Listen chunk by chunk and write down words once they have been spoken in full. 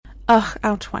Ugh,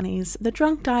 our 20s. The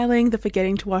drunk dialing, the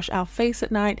forgetting to wash our face at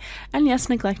night, and yes,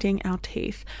 neglecting our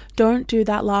teeth. Don't do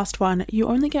that last one. You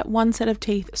only get one set of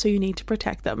teeth, so you need to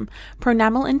protect them.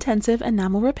 Pronamel Intensive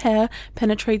Enamel Repair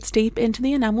penetrates deep into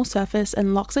the enamel surface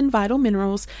and locks in vital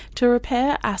minerals to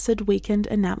repair acid-weakened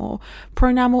enamel.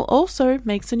 Pronamel also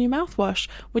makes a new mouthwash,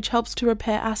 which helps to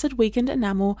repair acid-weakened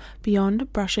enamel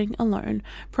beyond brushing alone.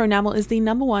 Pronamel is the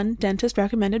 #1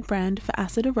 dentist-recommended brand for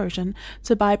acid erosion,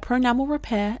 so buy Pronamel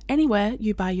Repair anywhere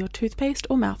you buy your toothpaste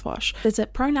or mouthwash.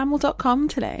 Visit pronamel.com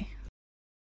today.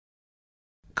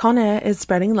 Conair is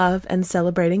spreading love and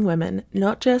celebrating women,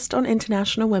 not just on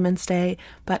International Women's Day,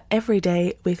 but every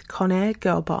day with Conair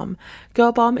Girl Bomb.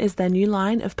 Girl Bomb is their new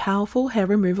line of powerful hair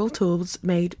removal tools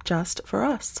made just for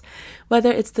us.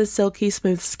 Whether it's the silky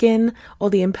smooth skin or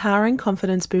the empowering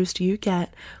confidence boost you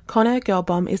get, Conair Girl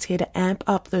Bomb is here to amp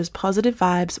up those positive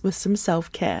vibes with some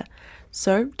self-care.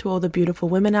 So, to all the beautiful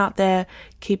women out there,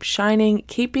 keep shining,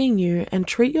 keep being you, and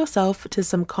treat yourself to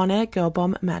some Conair Girl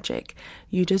Bomb magic.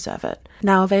 You deserve it.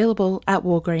 Now available at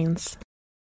Walgreens.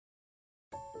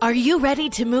 Are you ready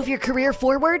to move your career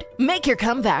forward? Make your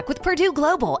comeback with Purdue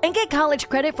Global and get college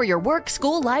credit for your work,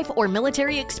 school life, or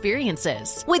military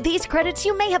experiences. With these credits,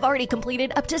 you may have already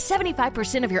completed up to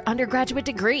 75% of your undergraduate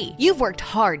degree. You've worked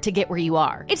hard to get where you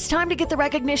are. It's time to get the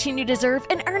recognition you deserve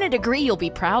and earn a degree you'll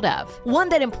be proud of, one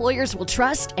that employers will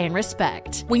trust and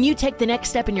respect. When you take the next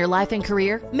step in your life and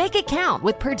career, make it count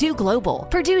with Purdue Global,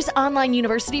 Purdue's online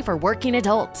university for working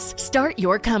adults. Start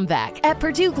your comeback at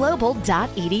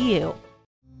purdueglobal.edu.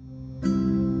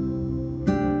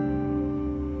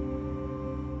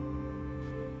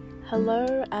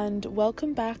 Hello and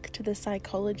welcome back to the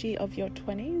Psychology of Your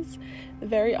 20s, the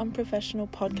very unprofessional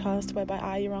podcast whereby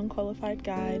I, your unqualified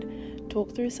guide,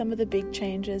 talk through some of the big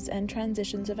changes and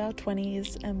transitions of our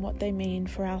 20s and what they mean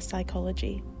for our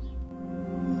psychology.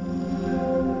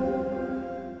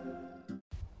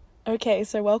 Okay,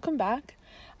 so welcome back.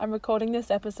 I'm recording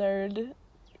this episode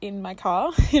in my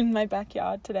car, in my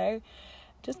backyard today,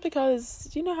 just because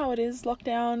you know how it is,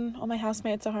 lockdown, all my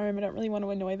housemates are home. I don't really want to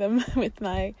annoy them with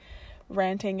my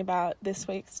ranting about this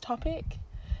week's topic.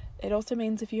 It also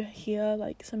means if you hear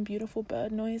like some beautiful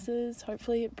bird noises,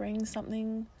 hopefully it brings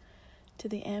something to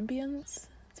the ambience.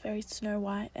 It's very Snow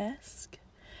White-esque.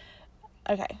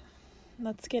 Okay,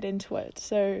 let's get into it.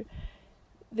 So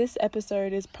this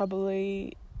episode is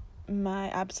probably my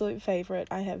absolute favorite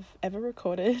I have ever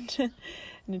recorded.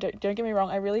 And don't get me wrong,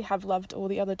 I really have loved all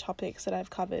the other topics that I've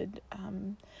covered,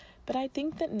 but I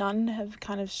think that none have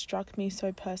kind of struck me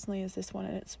so personally as this one,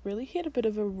 and it's really hit a bit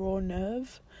of a raw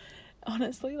nerve,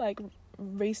 honestly, like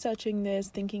researching this,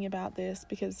 thinking about this,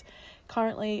 because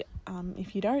currently,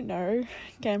 if you don't know,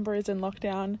 Canberra is in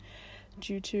lockdown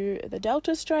due to the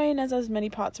Delta strain, as many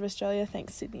parts of Australia.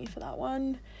 Thanks Sydney for that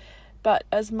one. But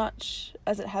as much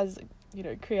as it has,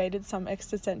 created some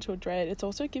existential dread, it's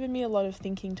also given me a lot of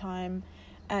thinking time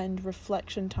and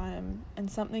reflection time, and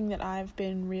something that I've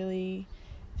been really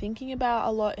thinking about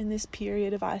a lot in this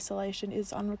period of isolation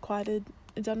is unrequited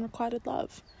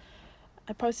love.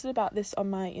 I posted about this on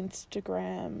my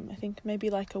Instagram, I think maybe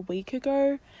like a week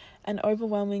ago, and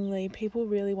overwhelmingly people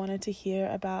really wanted to hear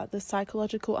about the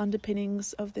psychological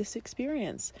underpinnings of this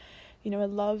experience. A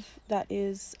love that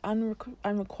is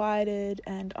unrequited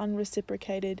and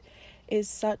unreciprocated is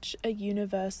such a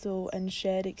universal and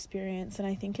shared experience, and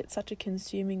I think it's such a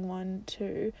consuming one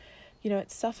too.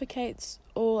 It suffocates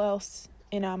all else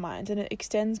in our minds, and it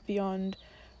extends beyond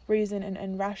reason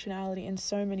and rationality in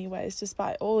so many ways.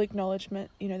 Despite all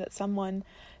acknowledgement, that someone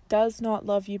does not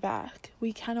love you back,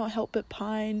 we cannot help but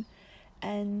pine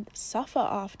and suffer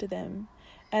after them.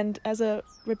 And as a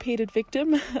repeated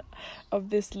victim of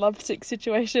this lovesick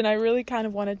situation, I really kind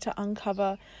of wanted to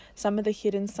uncover some of the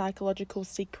hidden psychological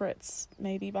secrets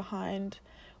maybe behind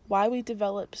why we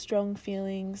develop strong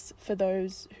feelings for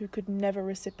those who could never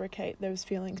reciprocate those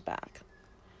feelings back.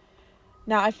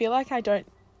 Now, I feel like I don't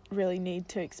really need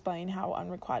to explain how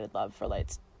unrequited love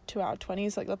relates to our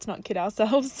 20s. Like, let's not kid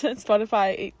ourselves.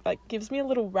 Spotify, it gives me a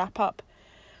little wrap up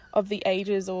of the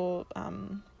ages or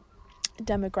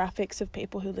demographics of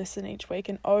people who listen each week,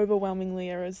 and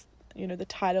overwhelmingly, or as the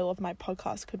title of my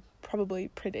podcast could probably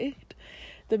predict,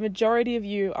 the majority of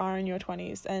you are in your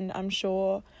 20s, and I'm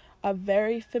sure are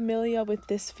very familiar with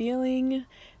this feeling,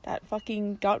 that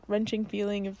fucking gut-wrenching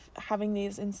feeling of having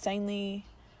these insanely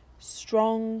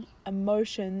strong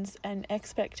emotions and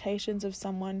expectations of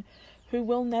someone who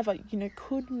will never,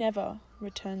 could never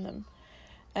return them.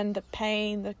 And the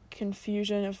pain, the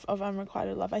confusion of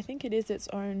unrequited love, I think it is its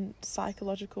own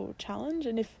psychological challenge.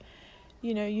 And if,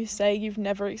 you say you've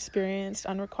never experienced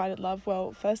unrequited love,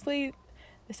 well, firstly,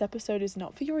 this episode is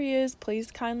not for your ears. Please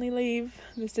kindly leave.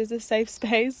 This is a safe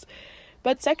space.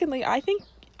 But secondly, I think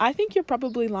you're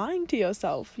probably lying to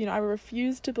yourself. I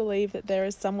refuse to believe that there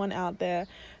is someone out there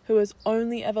who has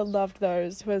only ever loved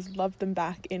those who has loved them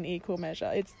back in equal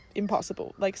measure. It's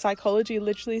impossible. Like, psychology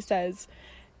literally says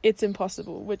it's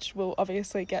impossible, which we'll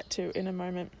obviously get to in a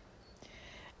moment.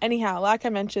 Anyhow, like I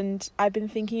mentioned, I've been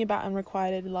thinking about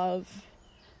unrequited love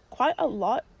quite a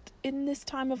lot in this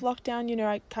time of lockdown.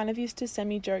 I kind of used to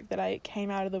semi-joke that I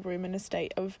came out of the room in a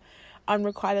state of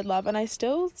unrequited love, and I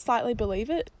still slightly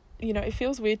believe it. It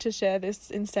feels weird to share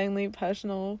this insanely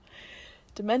personal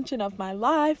dimension of my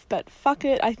life, but fuck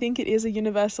it, I think it is a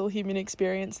universal human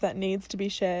experience that needs to be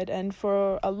shared. And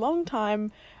for a long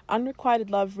time,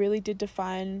 unrequited love really did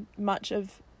define much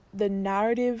of the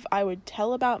narrative I would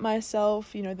tell about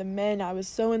myself. The men I was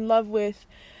so in love with,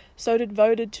 so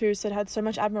devoted to, so had so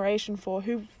much admiration for,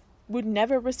 who would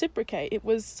never reciprocate. It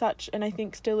was such, and I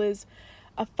think still is,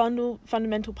 a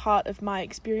fundamental part of my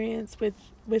experience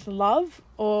with love,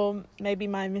 or maybe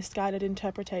my misguided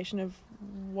interpretation of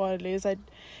what it is. I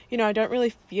don't really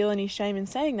feel any shame in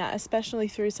saying that, especially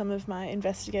through some of my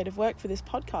investigative work for this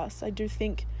podcast. I do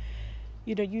think,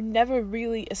 you never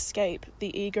really escape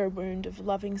the ego wound of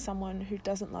loving someone who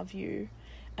doesn't love you.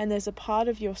 And there's a part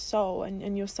of your soul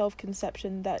and your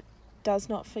self-conception that does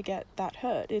not forget that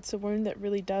hurt. It's a wound that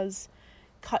really does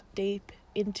cut deep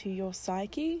into your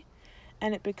psyche,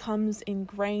 and it becomes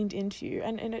ingrained into you,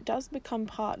 and it does become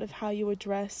part of how you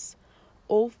address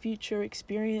all future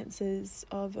experiences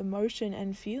of emotion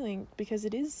and feeling, because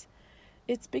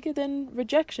it's bigger than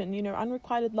rejection.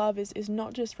 Unrequited love is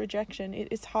not just rejection,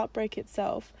 it's heartbreak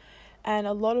itself. And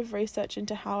a lot of research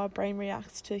into how our brain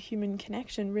reacts to human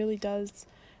connection really does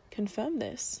confirm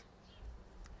this.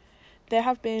 There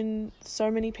have been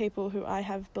so many people who I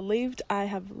have believed I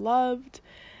have loved,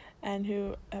 and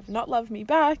who have not loved me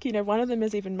back. One of them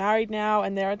is even married now,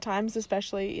 and there are times,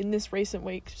 especially in this recent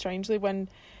week, strangely, when,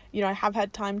 I have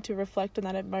had time to reflect on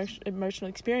that emotional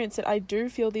experience, that I do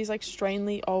feel these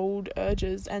strangely old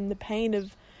urges, and the pain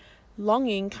of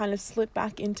longing kind of slip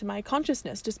back into my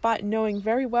consciousness, despite knowing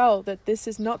very well that this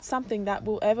is not something that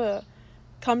will ever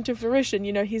come to fruition.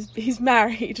 He's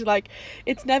married,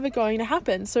 it's never going to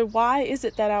happen. So why is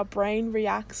it that our brain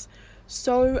reacts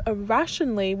so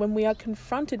irrationally when we are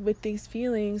confronted with these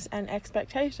feelings and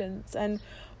expectations? And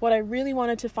what I really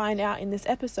wanted to find out in this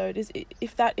episode is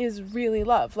if that is really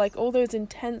love. All those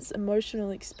intense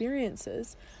emotional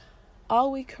experiences, are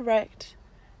we correct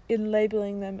in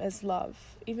labeling them as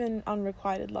love, even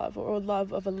unrequited love, or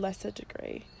love of a lesser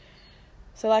degree?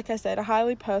 So like I said, a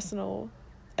highly personal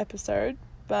episode,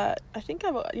 but I think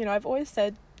I've always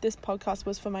said this podcast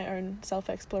was for my own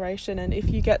self-exploration, and if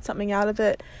you get something out of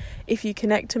it, if you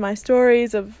connect to my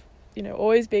stories of,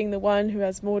 always being the one who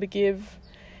has more to give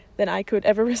than I could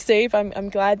ever receive, I'm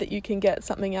glad that you can get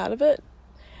something out of it.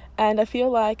 And I feel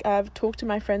like I've talked to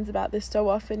my friends about this so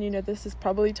often. This is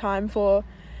probably time for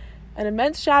an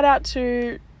immense shout out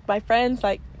to my friends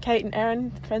like Kate and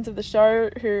Erin, friends of the show,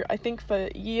 who I think for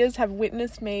years have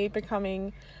witnessed me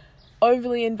becoming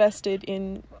overly invested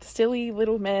in silly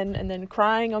little men and then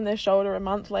crying on their shoulder a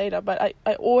month later. But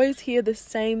I always hear the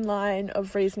same line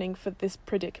of reasoning for this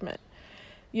predicament.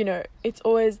 It's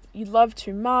always, you love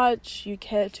too much, you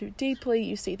care too deeply,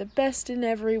 you see the best in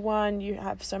everyone, you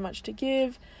have so much to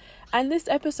give. And this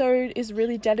episode is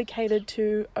really dedicated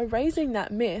to erasing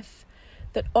that myth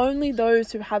that only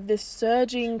those who have this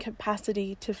surging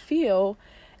capacity to feel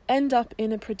end up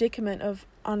in a predicament of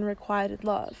unrequited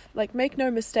love. Make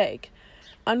no mistake,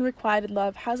 unrequited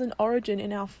love has an origin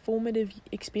in our formative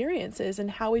experiences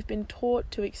and how we've been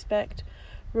taught to expect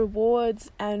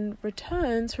rewards and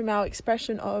returns from our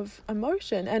expression of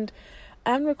emotion. And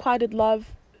unrequited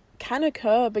love can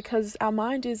occur because our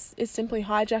mind is simply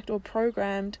hijacked or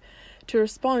programmed to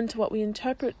respond to what we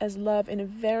interpret as love in a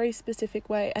very specific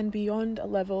way and beyond a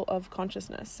level of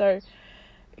consciousness. So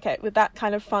okay, with that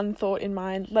kind of fun thought in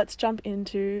mind, let's jump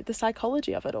into the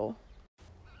psychology of it all.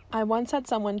 I once had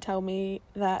someone tell me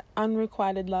that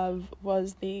unrequited love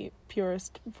was the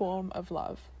purest form of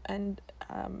love. And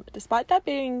despite that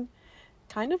being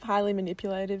kind of highly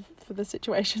manipulative for the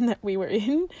situation that we were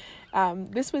in,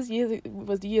 this was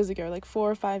years ago,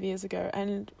 4 or 5 years ago.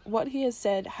 And what he has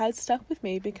said has stuck with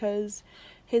me because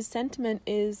his sentiment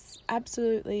is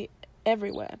absolutely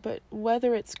everywhere, but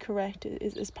whether it's correct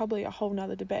is probably a whole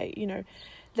nother debate.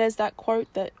 There's that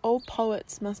quote that all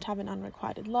poets must have an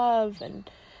unrequited love, and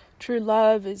true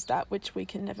love is that which we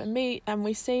can never meet. And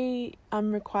we see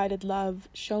unrequited love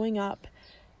showing up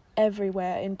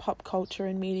everywhere in pop culture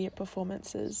and media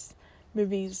performances.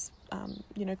 movies,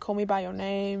 Call Me By Your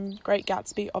Name, Great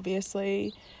Gatsby,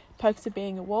 obviously, Perks of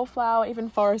Being a Wallflower, even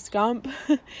Forrest Gump.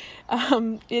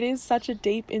 It is such a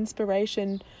deep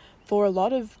inspiration for a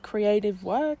lot of creative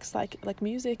works, like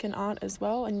music and art as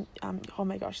well. And oh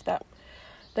my gosh,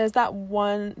 there's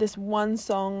this one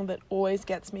song that always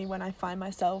gets me when I find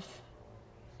myself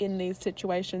in these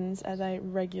situations, as I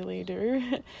regularly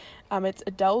do. It's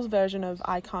Adele's version of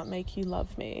I Can't Make You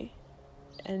Love Me.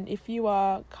 And if you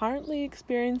are currently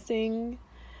experiencing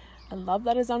a love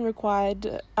that is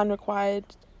unrequited,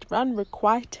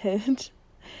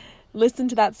 listen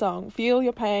to that song, feel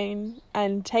your pain,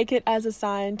 and take it as a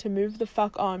sign to move the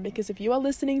fuck on. Because if you are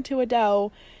listening to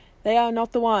Adele, they are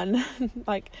not the one.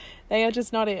 Like, they are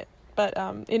just not it. But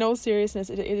in all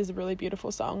seriousness, it is a really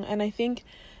beautiful song. And I think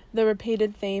the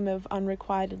repeated theme of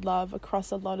unrequited love across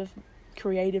a lot of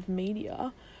creative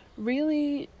media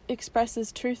really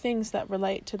expresses two things that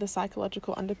relate to the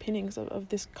psychological underpinnings of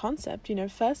this concept.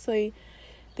 Firstly,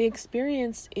 the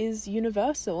experience is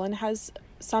universal and has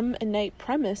some innate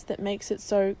premise that makes it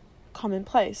so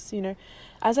commonplace.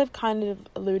 As I've kind of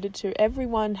alluded to,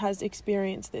 everyone has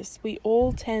experienced this. We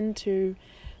all tend to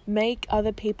make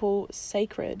other people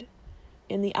sacred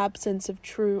in the absence of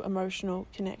true emotional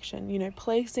connection.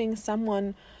 Placing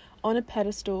someone on a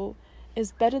pedestal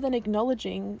is better than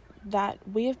acknowledging that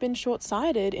we have been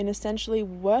short-sighted in essentially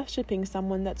worshipping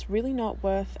someone that's really not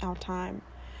worth our time.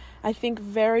 I think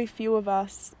very few of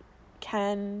us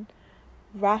can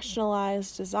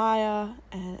rationalize desire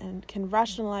and can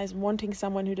rationalize wanting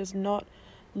someone who does not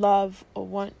love or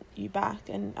want you back.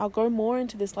 And I'll go more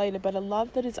into this later, but a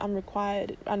love that is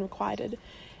unrequited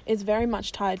is very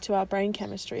much tied to our brain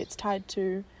chemistry. It's tied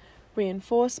to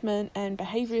reinforcement and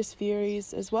behaviorist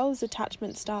theories, as well as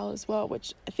attachment style as well,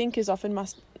 which I think is often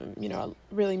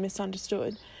really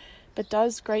misunderstood, but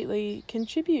does greatly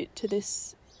contribute to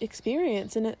this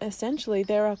experience. And essentially,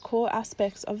 there are core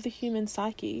aspects of the human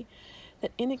psyche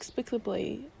that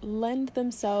inexplicably lend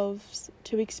themselves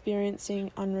to experiencing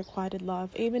unrequited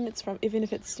love, even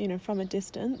if it's from a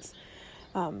distance.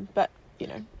 But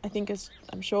I think, as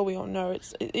I'm sure we all know,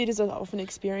 it is often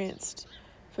experienced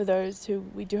for those who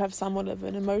we do have somewhat of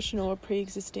an emotional or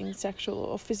pre-existing sexual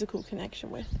or physical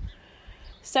connection with.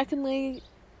 Secondly,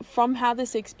 from how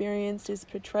this experience is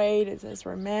portrayed as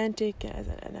romantic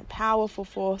and a powerful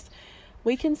force,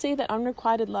 we can see that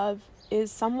unrequited love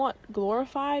is somewhat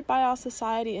glorified by our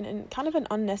society in kind of an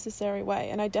unnecessary way.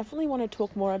 And I definitely want to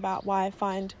talk more about why I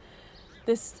find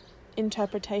this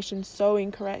interpretation so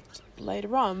incorrect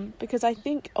later on, because I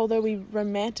think although we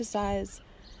romanticize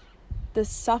the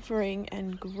suffering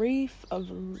and grief of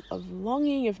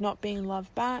longing, of not being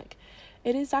loved back,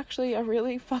 it is actually a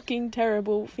really fucking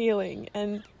terrible feeling.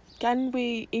 And can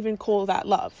we even call that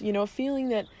love? A feeling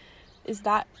that is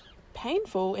that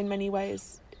painful in many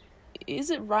ways. Is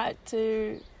it right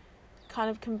to kind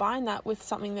of combine that with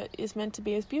something that is meant to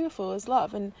be as beautiful as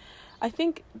love? And I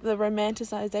think the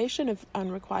romanticization of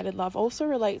unrequited love also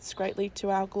relates greatly to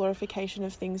our glorification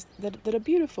of things that are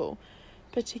beautiful,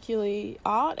 particularly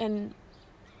art. And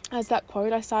as that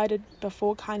quote I cited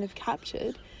before kind of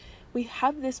captured, we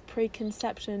have this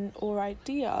preconception or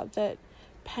idea that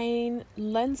pain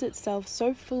lends itself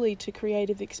so fully to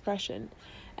creative expression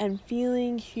and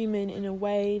feeling human in a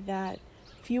way that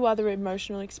few other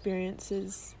emotional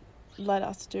experiences let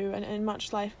us do. And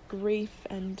much like grief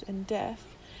and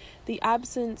death, the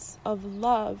absence of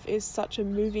love is such a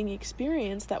moving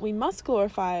experience that we must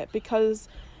glorify it because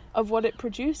of what it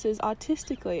produces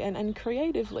artistically and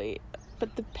creatively.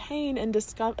 But the pain and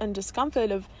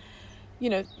discomfort of,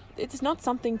 it's not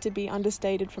something to be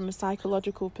understated from a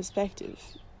psychological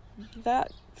perspective.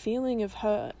 That feeling of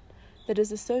hurt that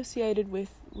is associated with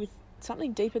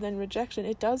something deeper than rejection,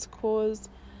 it does cause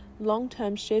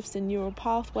long-term shifts in neural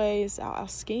pathways, our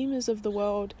schemas of the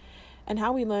world, and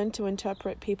how we learn to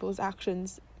interpret people's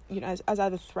actions, as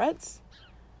either threats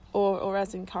or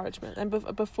as encouragement. And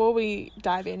before we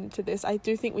dive into this, I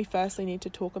do think we firstly need to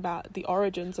talk about the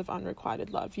origins of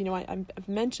unrequited love. I've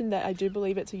mentioned that I do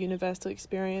believe it's a universal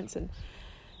experience, and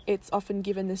it's often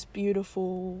given this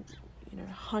beautiful,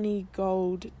 honey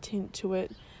gold tint to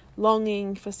it,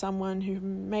 longing for someone who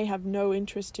may have no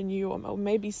interest in you or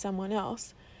maybe someone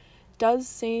else does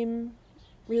seem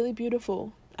really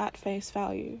beautiful at face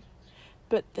value.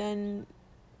 But then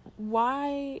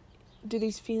why do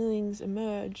these feelings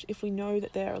emerge if we know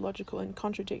that they're illogical and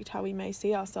contradict how we may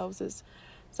see ourselves as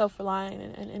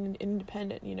self-reliant and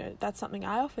independent? That's something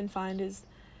I often find is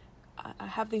I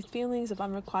have these feelings of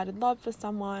unrequited love for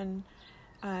someone.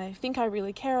 I think I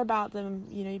really care about them.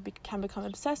 You can become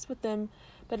obsessed with them,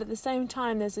 But at the same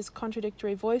time, there's this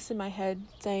contradictory voice in my head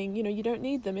saying, you don't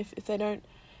need them if they don't,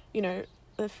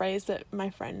 the phrase that my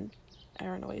friend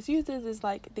Erin always uses is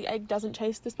like, the egg doesn't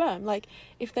chase the sperm. Like,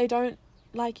 if they don't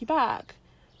like you back,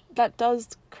 that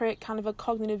does create kind of a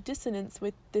cognitive dissonance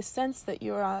with this sense that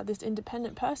you are this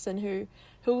independent person who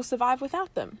will survive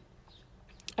without them.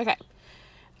 Okay,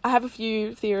 I have a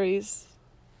few theories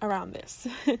around this,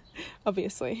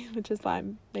 obviously, which is why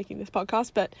I'm making this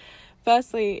podcast. But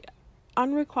firstly,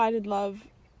 unrequited love,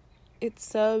 it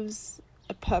serves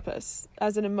a purpose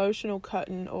as an emotional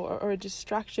curtain or a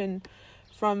distraction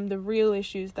from the real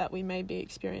issues that we may be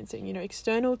experiencing.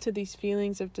 External to these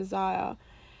feelings of desire,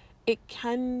 it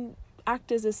can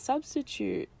act as a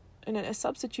substitute, and a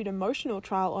substitute emotional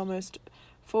trial almost,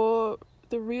 for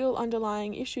the real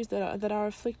underlying issues that are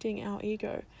afflicting our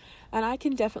ego. And I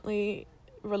can definitely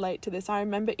relate to this. I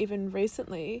remember even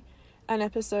recently an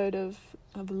episode of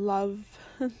love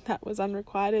that was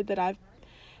unrequited that I've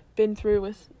been through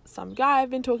with some guy I've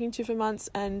been talking to for months,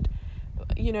 and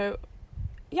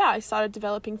I started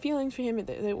developing feelings for him.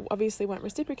 They obviously weren't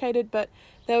reciprocated, but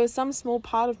there was some small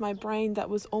part of my brain that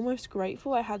was almost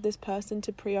grateful I had this person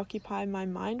to preoccupy my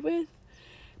mind with,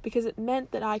 because it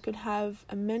meant that I could have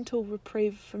a mental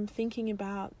reprieve from thinking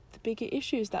about the bigger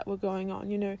issues that were going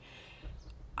on.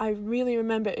 I really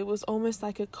remember it was almost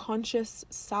like a conscious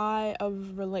sigh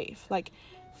of relief. Like,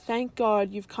 thank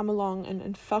God you've come along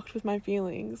and fucked with my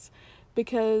feelings,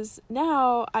 because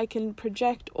now I can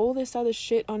project all this other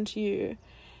shit onto you,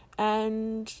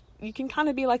 and you can kind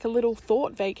of be like a little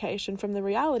thought vacation from the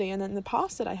reality and then the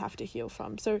past that I have to heal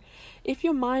from. So if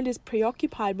your mind is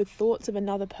preoccupied with thoughts of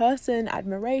another person,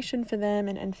 admiration for them,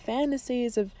 and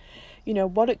fantasies of,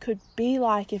 what it could be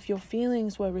like if your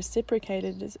feelings were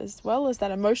reciprocated, as well as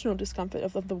that emotional discomfort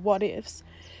of the what ifs,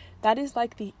 that is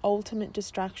like the ultimate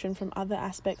distraction from other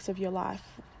aspects of your life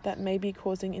that may be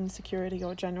causing insecurity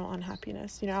or general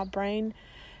unhappiness. Our brain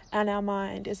and our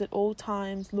mind is at all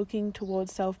times looking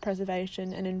towards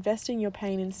self-preservation, and investing your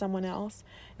pain in someone else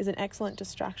is an excellent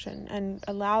distraction and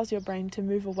allows your brain to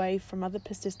move away from other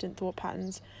persistent thought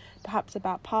patterns, perhaps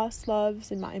about past loves,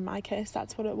 in my case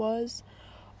that's what it was,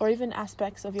 or even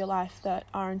aspects of your life that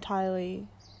are entirely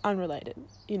unrelated.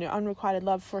 Unrequited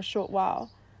love for a short while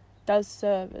does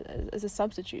serve as a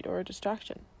substitute or a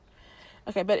distraction.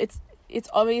 Okay, but it's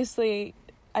obviously,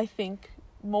 I think,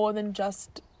 more than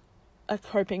just a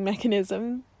coping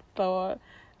mechanism for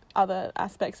other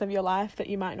aspects of your life that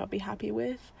you might not be happy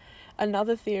with.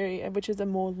 Another theory, which is a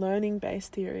more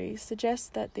learning-based theory, suggests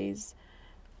that this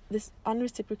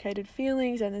unreciprocated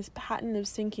feelings and this pattern of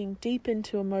sinking deep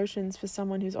into emotions for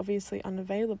someone who's obviously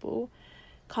unavailable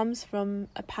comes from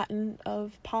a pattern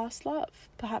of past love,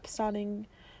 perhaps starting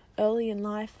early in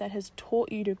life, that has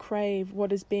taught you to crave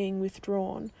what is being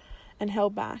withdrawn and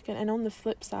held back. And on the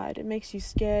flip side, it makes you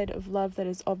scared of love that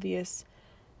is obvious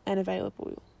and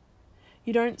available.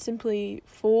 You don't simply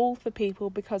fall for people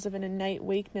because of an innate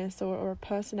weakness or a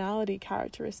personality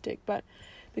characteristic, but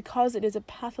because it is a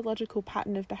pathological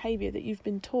pattern of behavior that you've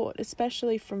been taught,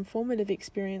 especially from formative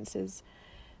experiences,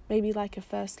 maybe like a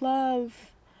first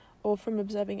love, or from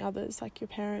observing others like your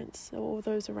parents or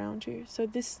those around you. So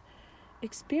this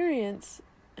experience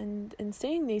and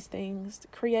seeing these things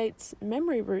creates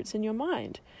memory roots in your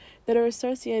mind that are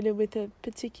associated with a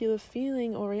particular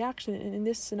feeling or reaction, and in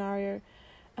this scenario,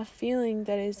 a feeling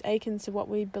that is akin to what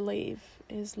we believe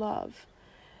is love.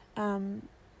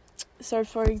 So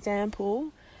for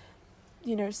example,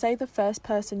 say the first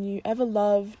person you ever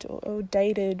loved or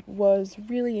dated was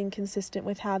really inconsistent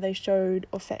with how they showed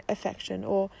affection,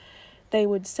 or they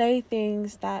would say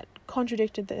things that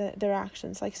contradicted their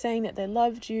actions, like saying that they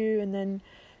loved you and then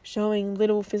showing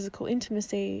little physical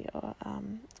intimacy,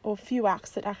 or few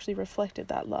acts that actually reflected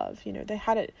that love. They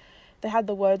had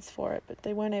the words for it, but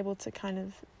they weren't able to kind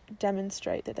of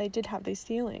demonstrate that they did have these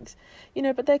feelings,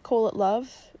 but they call it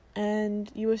love,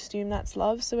 and you assume that's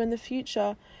love. So in the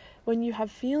future, when you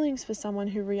have feelings for someone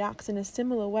who reacts in a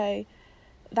similar way,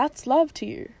 that's love to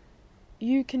you.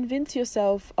 You convince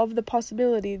yourself of the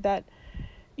possibility that,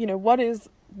 what is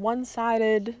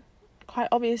one-sided, quite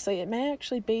obviously, it may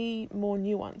actually be more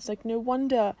nuanced. Like, no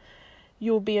wonder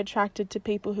you'll be attracted to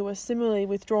people who are similarly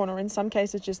withdrawn, or in some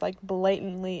cases just like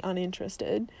blatantly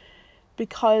uninterested,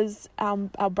 because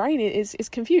our brain is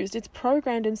confused. It's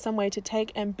programmed in some way to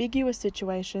take ambiguous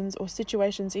situations, or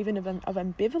situations even of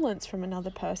ambivalence from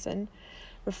another person,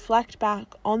 reflect back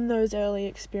on those early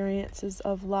experiences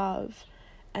of love,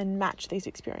 and match these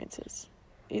experiences.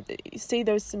 You see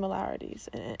those similarities,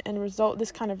 and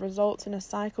this kind of results in a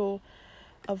cycle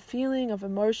of feeling, of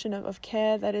emotion, of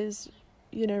care that is,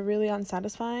 really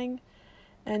unsatisfying.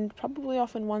 and probably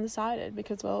often one-sided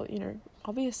because, well,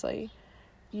 obviously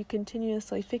you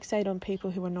continuously fixate on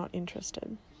people who are not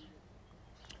interested.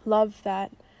 Love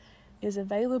that is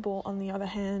available, on the other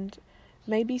hand,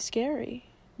 may be scary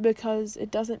because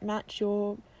it doesn't match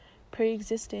your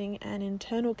pre-existing and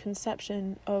internal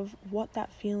conception of what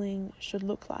that feeling should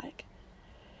look like.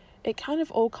 It kind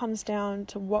of all comes down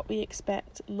to what we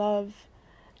expect love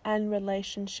and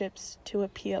relationships to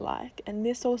appear like. And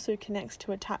this also connects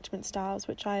to attachment styles,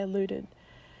 which I alluded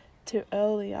to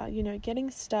earlier. Getting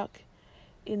stuck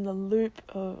in the loop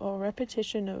or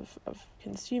repetition of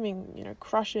consuming,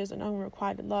 crushes and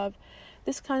unrequited love,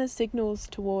 this kind of signals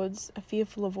towards a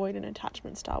fearful avoidant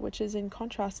attachment style, which is in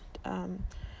contrast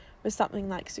with something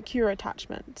like secure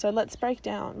attachment. So let's break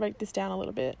this down a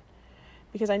little bit,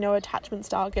 because I know attachment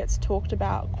style gets talked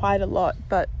about quite a lot,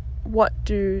 but what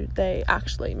do they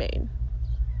actually mean?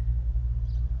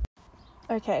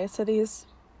 Okay, so these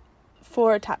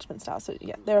 4 attachment styles. So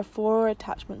yeah, there are 4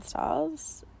 attachment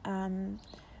styles,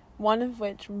 one of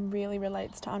which really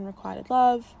relates to unrequited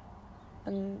love,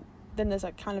 and then there's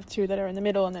kind of 2 that are in the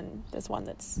middle, and then there's one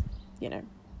that's,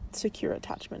 secure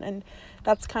attachment. And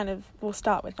that's we'll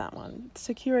start with that one.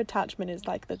 Secure attachment is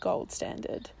like the gold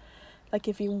standard. Like,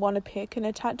 if you want to pick an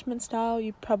attachment style,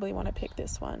 you probably want to pick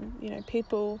this one.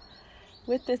 People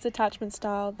with this attachment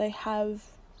style, they have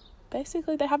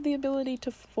the ability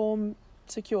to form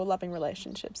secure, loving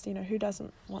relationships. Who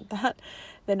doesn't want that?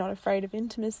 They're not afraid of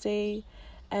intimacy,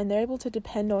 and they're able to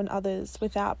depend on others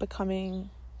without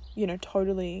becoming,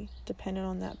 totally dependent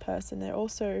on that person. They're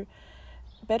also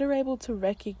better able to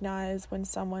recognize when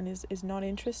someone is not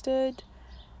interested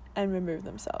and remove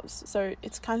themselves. So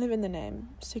it's kind of in the name,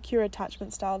 secure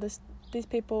attachment style. These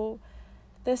people,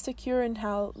 they're secure in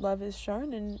how love is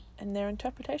shown and their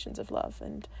interpretations of love,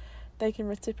 and they can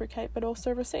reciprocate but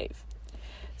also receive.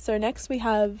 So next we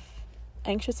have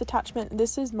anxious attachment.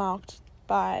 This is marked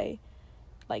by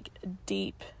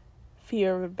deep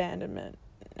fear of abandonment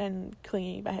and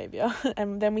clingy behavior.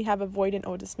 And then we have avoidant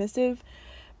or dismissive,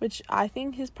 which I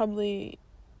think is probably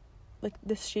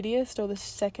the shittiest or the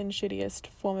second shittiest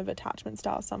form of attachment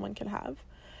style someone can have.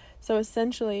 So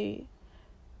essentially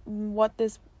what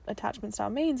this attachment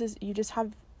style means is you just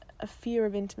have a fear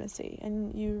of intimacy,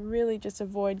 and you really just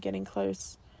avoid getting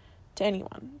close to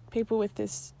anyone. People with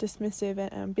this dismissive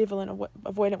and ambivalent or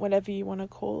avoidant, whatever you want to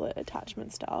call it,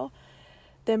 attachment style,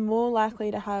 they're more likely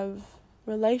to have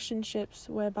relationships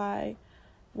whereby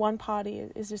one party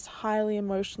is just highly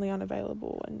emotionally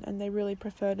unavailable, and they really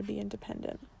prefer to be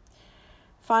independent.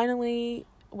 Finally,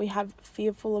 we have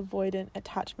fearful avoidant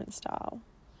attachment style.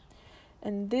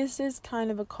 And this is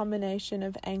kind of a combination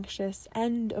of anxious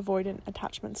and avoidant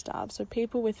attachment style. So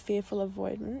people with fearful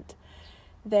avoidant,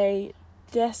 they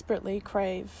desperately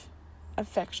crave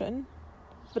affection,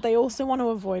 but they also want to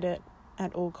avoid it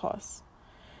at all costs.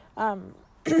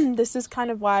 This is kind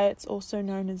of why it's also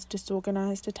known as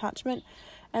disorganized attachment,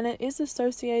 and it is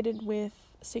associated with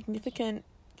significant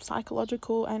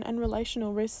psychological and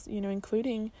relational risks,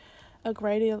 including a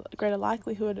greater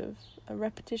likelihood of a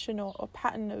repetition or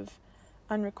pattern of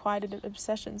unrequited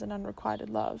obsessions and unrequited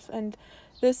love. And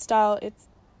this style,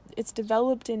 it's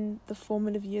developed in the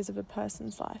formative years of a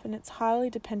person's life, and it's highly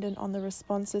dependent on the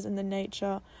responses and the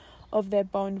nature of their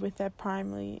bond with their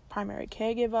primary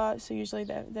caregiver, so usually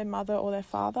their mother or their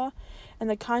father, and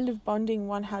the kind of bonding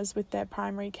one has with their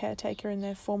primary caretaker in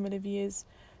their formative years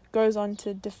goes on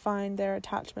to define their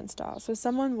attachment style. So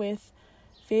someone with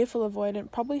fearful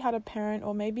avoidant probably had a parent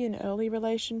or maybe an early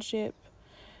relationship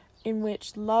in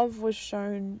which love was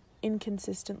shown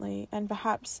inconsistently and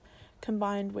perhaps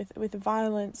combined with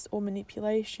violence or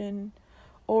manipulation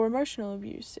or emotional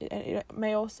abuse. It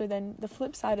may also then, the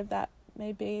flip side of that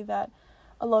may be that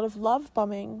a lot of love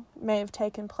bombing may have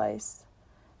taken place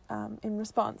in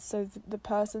response. So the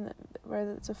person,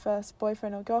 whether it's a first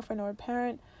boyfriend or girlfriend or a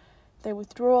parent, they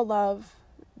withdraw love,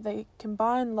 they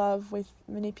combine love with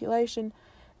manipulation,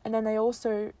 and then they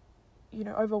also,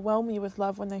 overwhelm you with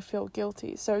love when they feel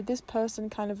guilty. So this person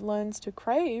kind of learns to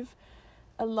crave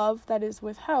a love that is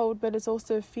withheld, but is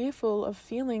also fearful of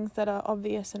feelings that are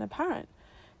obvious and apparent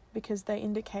because they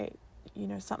indicate,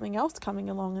 something else coming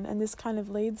along. And this kind of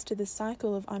leads to this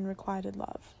cycle of unrequited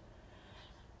love.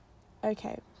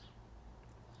 Okay.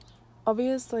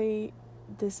 Obviously,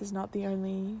 this is not the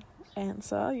only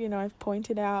answer. I've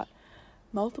pointed out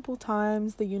multiple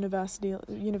times the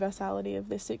universality of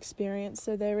this experience.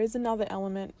 So there is another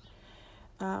element,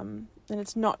 and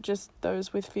it's not just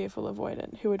those with fearful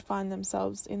avoidant who would find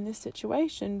themselves in this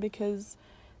situation, because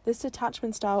this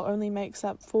attachment style only makes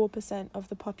up 4% of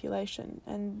the population,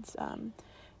 and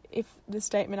if the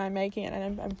statement I'm making,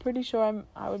 and I'm pretty sure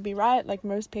I would be right, like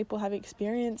most people have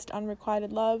experienced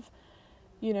unrequited love.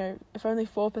 You know, if only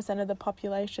 4% of the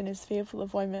population is fearful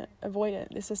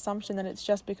avoidant, this assumption that it's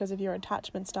just because of your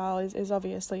attachment style is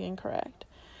obviously incorrect.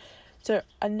 So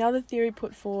another theory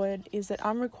put forward is that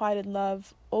unrequited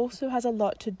love also has a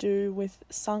lot to do with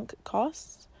sunk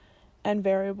costs and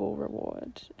variable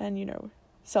reward and, you know,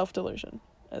 self-delusion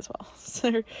as well.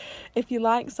 So if you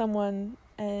like someone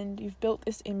and you've built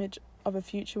this image of a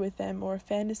future with them or a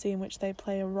fantasy in which they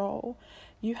play a role,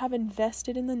 you have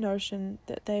invested in the notion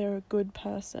that they are a good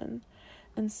person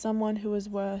and someone who is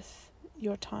worth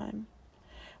your time.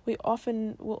 We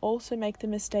often will also make the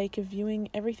mistake of viewing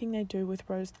everything they do with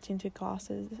rose-tinted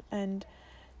glasses and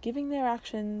giving their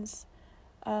actions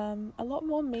a lot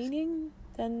more meaning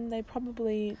than they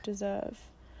probably deserve.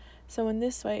 So in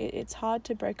this way, it's hard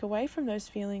to break away from those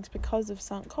feelings because of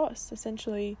sunk costs.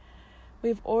 Essentially,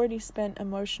 we've already spent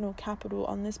emotional capital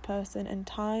on this person and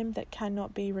time that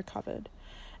cannot be recovered.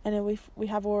 And if we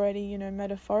have already, you know,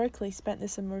 metaphorically spent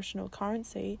this emotional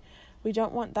currency, we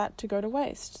don't want that to go to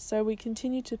waste. So we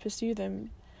continue to pursue them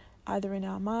either in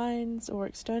our minds or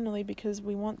externally because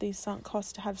we want these sunk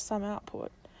costs to have some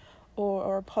output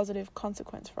or a positive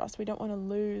consequence for us. We don't want to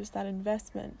lose that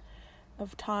investment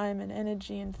of time and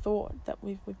energy and thought that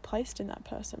we've placed in that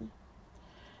person.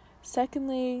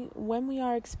 Secondly, when we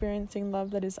are experiencing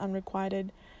love that is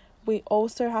unrequited, we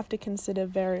also have to consider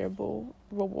variable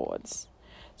rewards.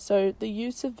 So the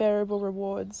use of variable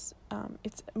rewards,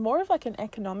 it's more of like an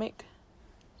economic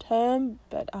term,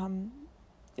 but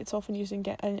it's often used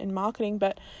in marketing,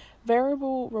 but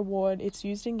variable reward, it's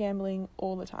used in gambling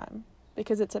all the time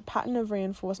because it's a pattern of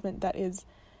reinforcement that is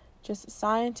just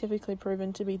scientifically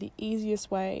proven to be the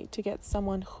easiest way to get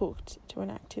someone hooked to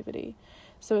an activity.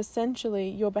 So essentially,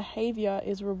 your behavior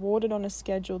is rewarded on a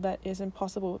schedule that is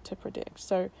impossible to predict.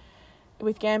 So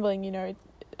with gambling, you know,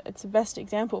 it's the best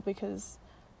example because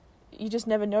you just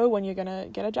never know when you're going to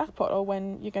get a jackpot or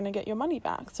when you're going to get your money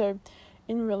back. So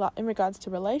in regards to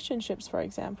relationships, for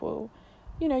example,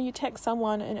 you know, you text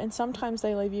someone and sometimes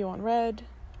they leave you on red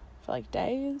for like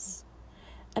days.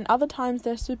 And other times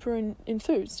they're super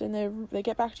enthused and they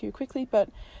get back to you quickly, but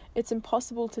it's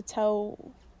impossible to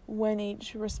tell when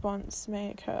each response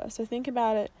may occur. So think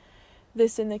about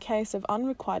this in the case of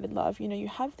unrequited love. You know, you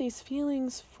have these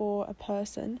feelings for a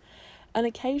person, and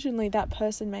occasionally that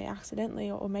person may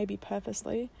accidentally or maybe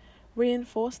purposely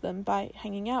reinforce them by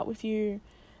hanging out with you,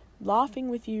 laughing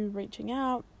with you, reaching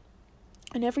out.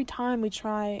 And every time we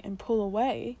try and pull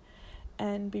away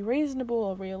and be reasonable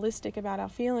or realistic about our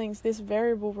feelings, this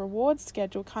variable reward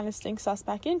schedule kind of sinks us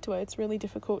back into it. It's really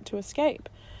difficult to escape.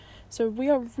 So we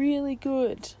are really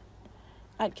good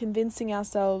at convincing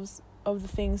ourselves of the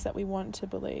things that we want to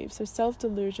believe. So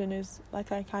self-delusion is,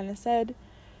 like I kind of said,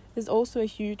 is also a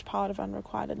huge part of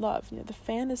unrequited love. You know, the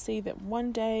fantasy that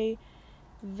one day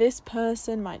this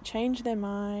person might change their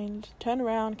mind, turn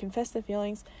around, confess their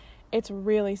feelings. It's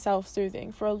really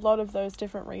self-soothing for a lot of those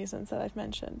different reasons that I've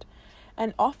mentioned.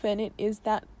 And often it is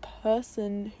that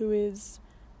person who is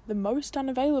the most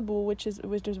unavailable, which is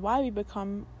why we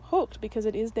become hooked, because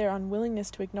it is their unwillingness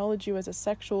to acknowledge you as a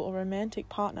sexual or romantic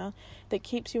partner that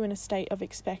keeps you in a state of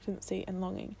expectancy and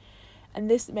longing. And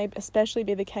this may especially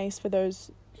be the case for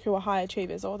those who are high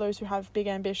achievers or those who have big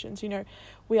ambitions. You know,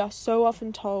 we are so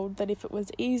often told that if it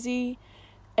was easy,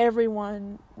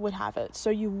 everyone would have it. So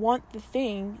you want the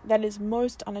thing that is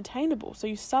most unattainable. So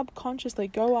you subconsciously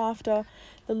go after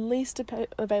the least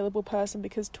available person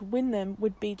because to win them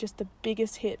would be just the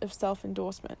biggest hit of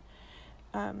self-endorsement.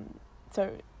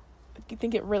 So I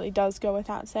think it really does go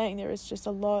without saying there is just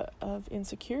a lot of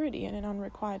insecurity in an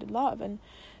unrequited love. And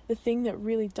the thing that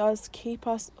really does keep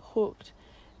us hooked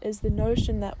is the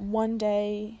notion that one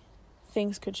day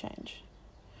things could change.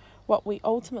 What we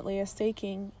ultimately are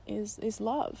seeking is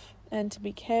love, and to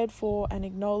be cared for and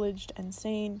acknowledged and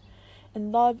seen.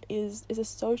 And love is a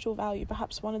social value,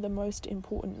 perhaps one of the most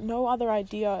important. No other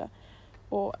idea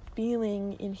or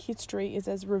feeling in history is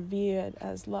as revered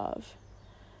as love.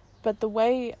 But the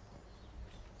way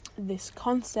this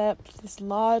concept, this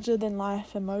larger than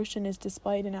life emotion is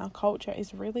displayed in our culture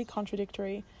is really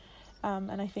contradictory,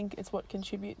 and I think it's what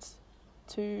contributes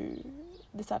to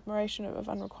this admiration of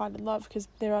unrequited love, because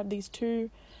there are these two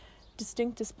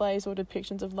distinct displays or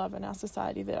depictions of love in our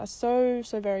society that are so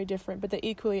very different, but they're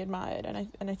equally admired,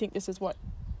 and I think this is what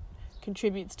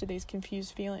contributes to these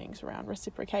confused feelings around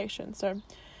reciprocation. So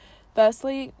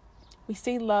firstly, we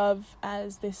see love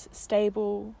as this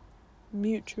stable,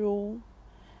 mutual,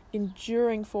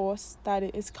 enduring force that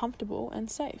is comfortable and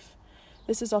safe.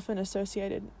 This is often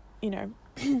associated,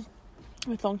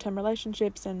 with long-term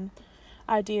relationships and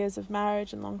ideas of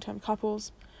marriage and long-term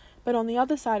couples. But on the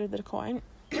other side of the coin,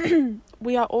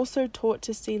 we are also taught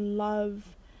to see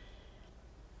love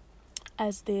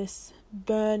as this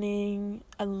burning,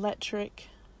 electric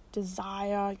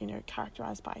desire,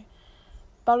 characterized by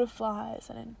butterflies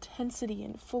and intensity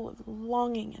and full of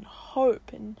longing and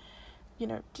hope and,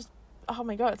 just, oh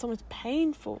my God, it's almost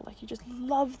painful. Like, you just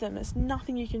love them. There's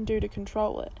nothing you can do to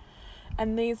control it.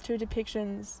 And these two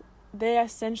depictions, they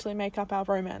essentially make up our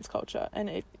romance culture, and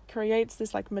it creates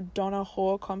this like Madonna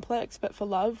whore complex, but for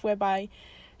love, whereby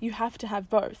you have to have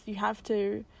both. You have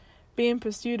to be in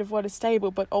pursuit of what is stable,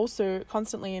 but also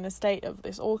constantly in a state of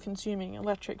this all-consuming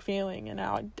electric feeling. And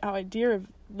our idea of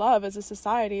love as a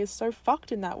society is so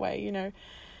fucked in that way.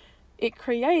 It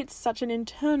creates such an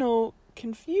internal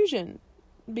confusion,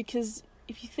 because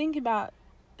if you think about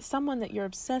someone that you're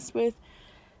obsessed with,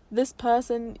 this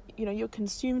person, you're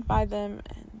consumed by them,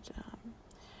 and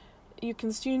you're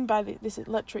consumed by this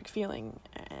electric feeling,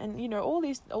 and all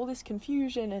this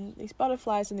confusion and these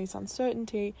butterflies and this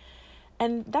uncertainty,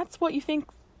 and that's what you think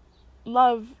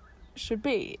love should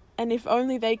be. And if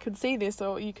only they could see this,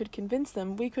 or you could convince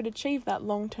them, we could achieve that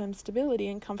long-term stability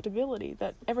and comfortability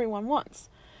that everyone wants.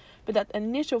 But that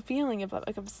initial feeling of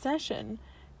like obsession,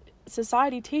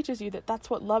 society teaches you that that's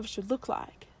what love should look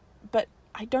like, but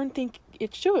I don't think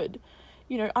it should.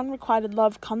 Unrequited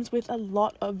love comes with a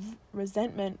lot of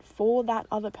resentment for that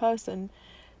other person,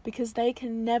 because they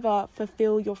can never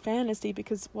fulfill your fantasy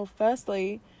because, well,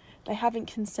 firstly, they haven't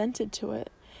consented to it.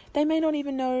 They may not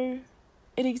even know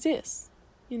it exists.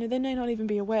 They may not even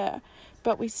be aware,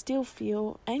 but we still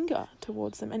feel anger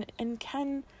towards them. And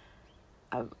can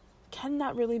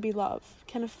that really be love?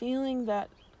 Can a feeling that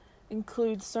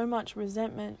includes so much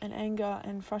resentment and anger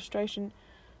and frustration,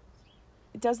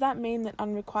 does that mean that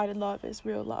unrequited love is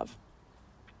real love?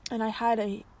 And I had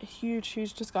a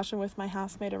huge discussion with my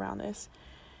housemate around this,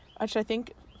 which I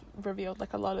think revealed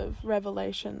like a lot of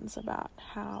revelations about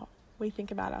how we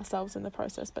think about ourselves in the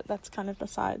process, but that's kind of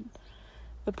beside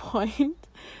the point.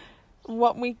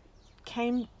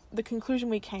 The conclusion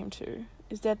we came to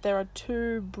is that there are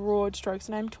two broad strokes,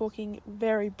 and I'm talking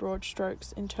very broad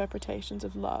strokes, interpretations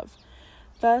of love.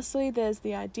 Firstly, there's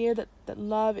the idea that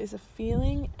love is a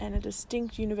feeling and a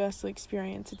distinct universal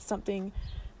experience. It's something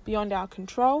beyond our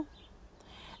control.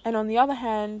 And on the other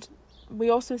hand, we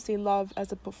also see love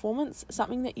as a performance,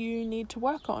 something that you need to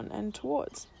work on and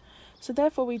towards. So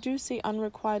therefore, we do see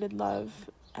unrequited love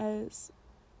as,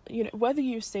 whether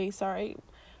you see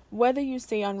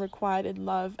unrequited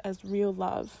love as real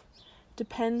love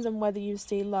depends on whether you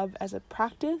see love as a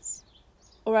practice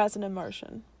or as an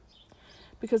emotion.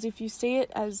 Because if you see it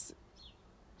as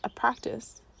a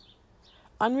practice,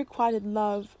 unrequited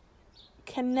love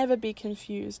can never be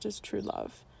confused as true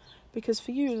love. Because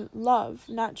for you, love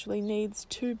naturally needs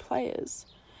two players,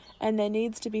 and there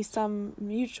needs to be some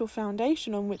mutual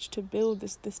foundation on which to build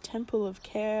this temple of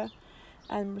care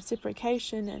and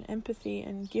reciprocation and empathy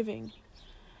and giving.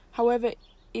 However,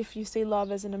 if you see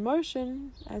love as an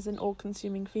emotion, as an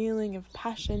all-consuming feeling of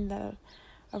passion that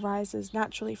arises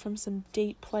naturally from some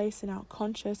deep place in our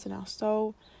conscious and our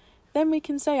soul, then we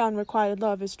can say unrequited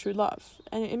love is true love.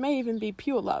 And it may even be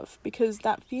pure love, because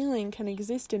that feeling can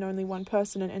exist in only one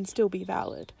person and still be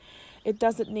valid. It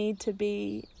doesn't need to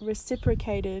be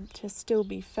reciprocated to still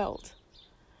be felt.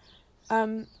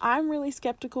 I'm really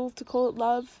skeptical to call it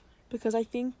love, because I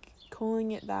think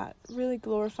calling it that really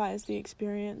glorifies the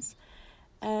experience,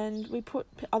 and we put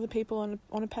other people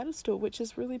on a pedestal, which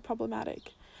is really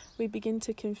problematic. We begin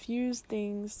to confuse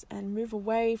things and move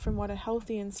away from what a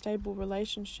healthy and stable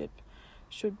relationship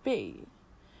should be.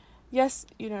 Yes,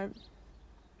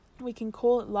 we can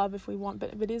call it love if we want,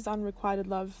 but is unrequited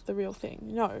love the real thing?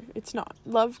 No, it's not.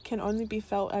 Love can only be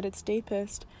felt at its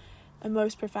deepest and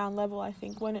most profound level, I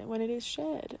think, when it is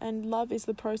shared. And love is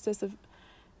the process of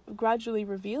gradually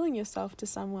revealing yourself to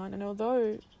someone. And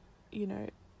although,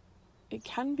 it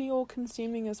can be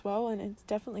all-consuming as well, and it's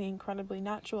definitely incredibly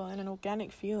natural and an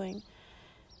organic feeling,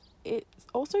 it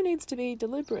also needs to be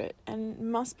deliberate and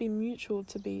must be mutual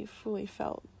to be fully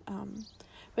felt.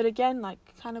 But again, like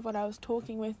kind of what I was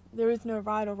talking with, there is no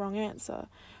right or wrong answer.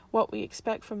 What we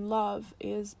expect from love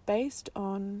is based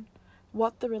on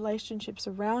what the relationships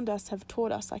around us have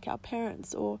taught us, like our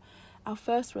parents or our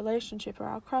first relationship or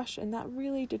our crush, and that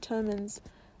really determines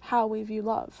how we view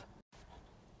love.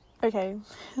 Okay.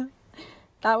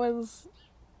 That was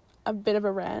a bit of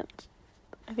a rant.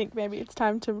 I think maybe it's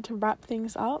time to wrap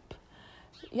things up.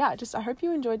 Yeah, I hope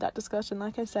you enjoyed that discussion.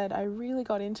 Like I said, I really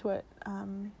got into it. I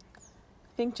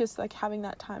think just like having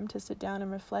that time to sit down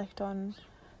and reflect on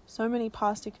so many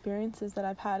past experiences that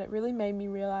I've had, it really made me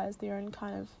realize the own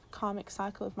kind of karmic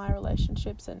cycle of my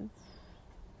relationships and,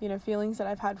 you know, feelings that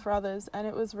I've had for others. And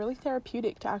it was really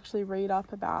therapeutic to actually read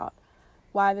up about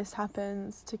why this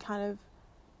happens, to kind of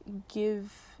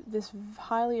give this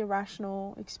highly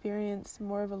irrational experience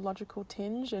more of a logical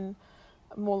tinge and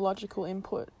more logical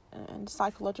input and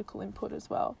psychological input as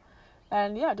well.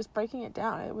 And yeah, just breaking it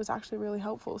down, it was actually really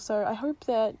helpful. So I hope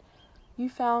that you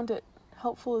found it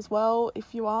helpful as well.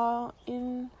 If you are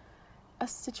in a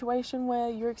situation where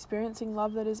you're experiencing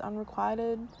love that is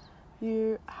unrequited,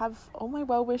 you have all my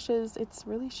well wishes. It's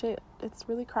really shit. It's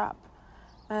really crap.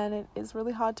 And it is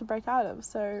really hard to break out of.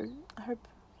 So I hope,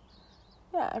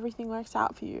 everything works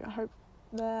out for you. I hope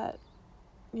that,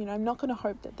 you know, I'm not going to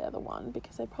hope that they're the one,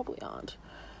 because they probably aren't.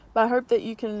 But I hope that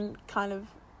you can kind of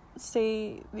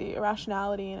see the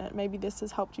irrationality in it. Maybe this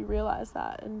has helped you realize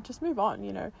that and just move on,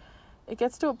 you know. It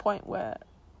gets to a point where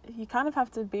you kind of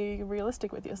have to be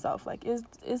realistic with yourself. Like, is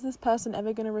this person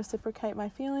ever going to reciprocate my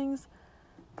feelings?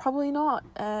 Probably not.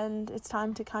 And it's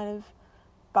time to kind of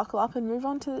buckle up and move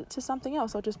on to something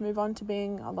else, or just move on to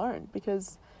being alone,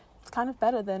 because it's kind of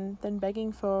better than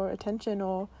begging for attention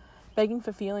or begging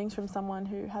for feelings from someone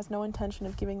who has no intention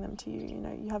of giving them to you. You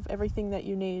know, you have everything that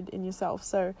you need in yourself.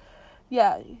 So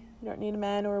yeah, you don't need a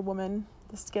man or a woman.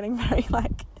 This is getting very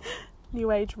like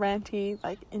new age ranty,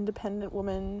 like independent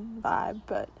woman vibe,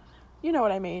 but you know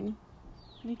what I mean.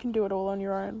 You can do it all on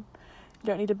your own. You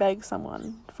don't need to beg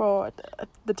someone for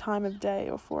the time of day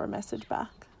or for a message back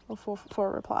or for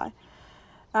a reply.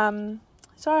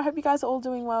 So I hope you guys are all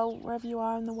doing well wherever you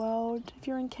are in the world. If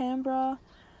you're in Canberra,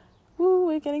 woo,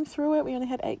 we're getting through it. We only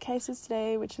had 8 cases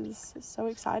today, which is so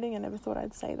exciting. I never thought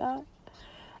I'd say that.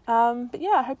 But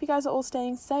yeah, I hope you guys are all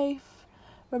staying safe.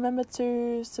 Remember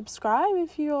to subscribe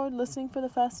if you're listening for the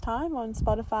first time on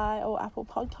Spotify or Apple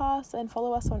Podcasts, and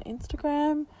follow us on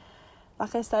Instagram.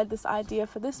 Like I said, this idea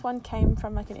for this one came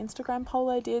from like an Instagram poll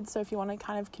I did. So if you want to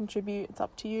kind of contribute, it's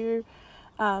up to you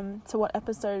to what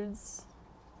episodes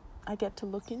I get to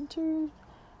look into.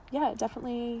 Yeah,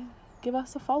 definitely give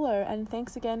us a follow. And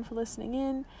thanks again for listening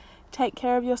in. Take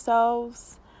care of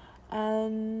yourselves.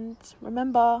 And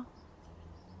remember,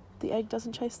 the egg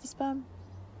doesn't chase the sperm.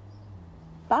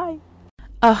 Bye.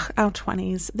 Ugh, our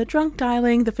 20s. The drunk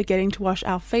dialing, the forgetting to wash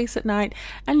our face at night,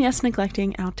 and yes,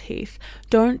 neglecting our teeth.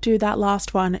 Don't do that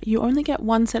last one. You only get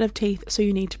one set of teeth, so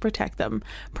you need to protect them.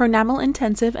 Pronamel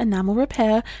Intensive Enamel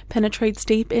Repair penetrates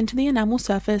deep into the enamel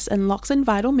surface and locks in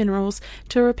vital minerals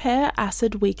to repair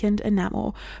acid-weakened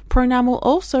enamel. Pronamel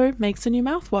also makes a new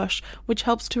mouthwash, which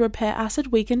helps to repair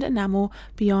acid-weakened enamel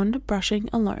beyond brushing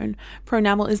alone.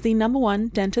 Pronamel is the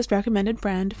 #1 dentist-recommended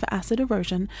brand for acid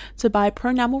erosion, so buy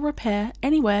Pronamel Repair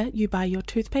anywhere you buy your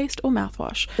toothpaste or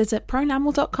mouthwash. Visit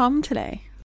pronamel.com today.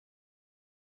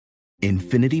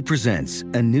 Infiniti presents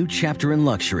a new chapter in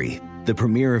luxury, the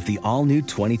premiere of the all-new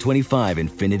 2025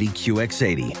 Infiniti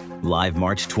QX80, live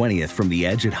March 20th from the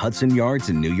Edge at Hudson Yards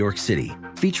in New York City,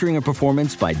 featuring a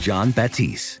performance by John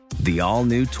Batiste. The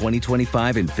all-new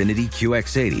 2025 Infiniti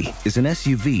QX80 is an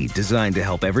SUV designed to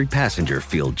help every passenger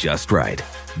feel just right.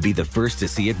 Be the first to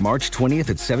see it March 20th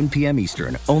at 7 p.m.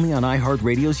 Eastern, only on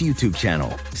iHeartRadio's YouTube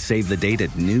channel. Save the date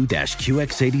at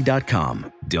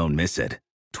new-QX80.com. Don't miss it.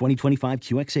 2025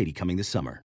 QX80 coming this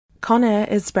summer. Conair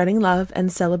is spreading love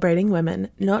and celebrating women,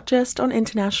 not just on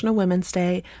International Women's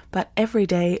Day, but every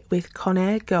day with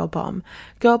Conair Girl Bomb.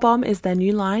 Girl Bomb is their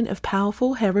new line of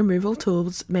powerful hair removal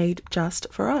tools made just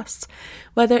for us.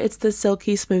 Whether it's the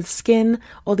silky smooth skin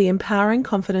or the empowering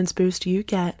confidence boost you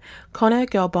get, Conair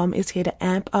Girl Bomb is here to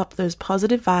amp up those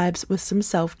positive vibes with some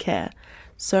self-care.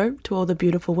 So, to all the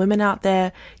beautiful women out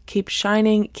there, keep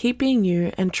shining, keep being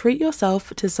you, and treat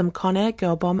yourself to some Conair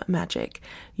Girl Bomb magic.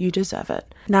 You deserve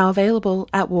it. Now available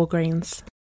at Walgreens.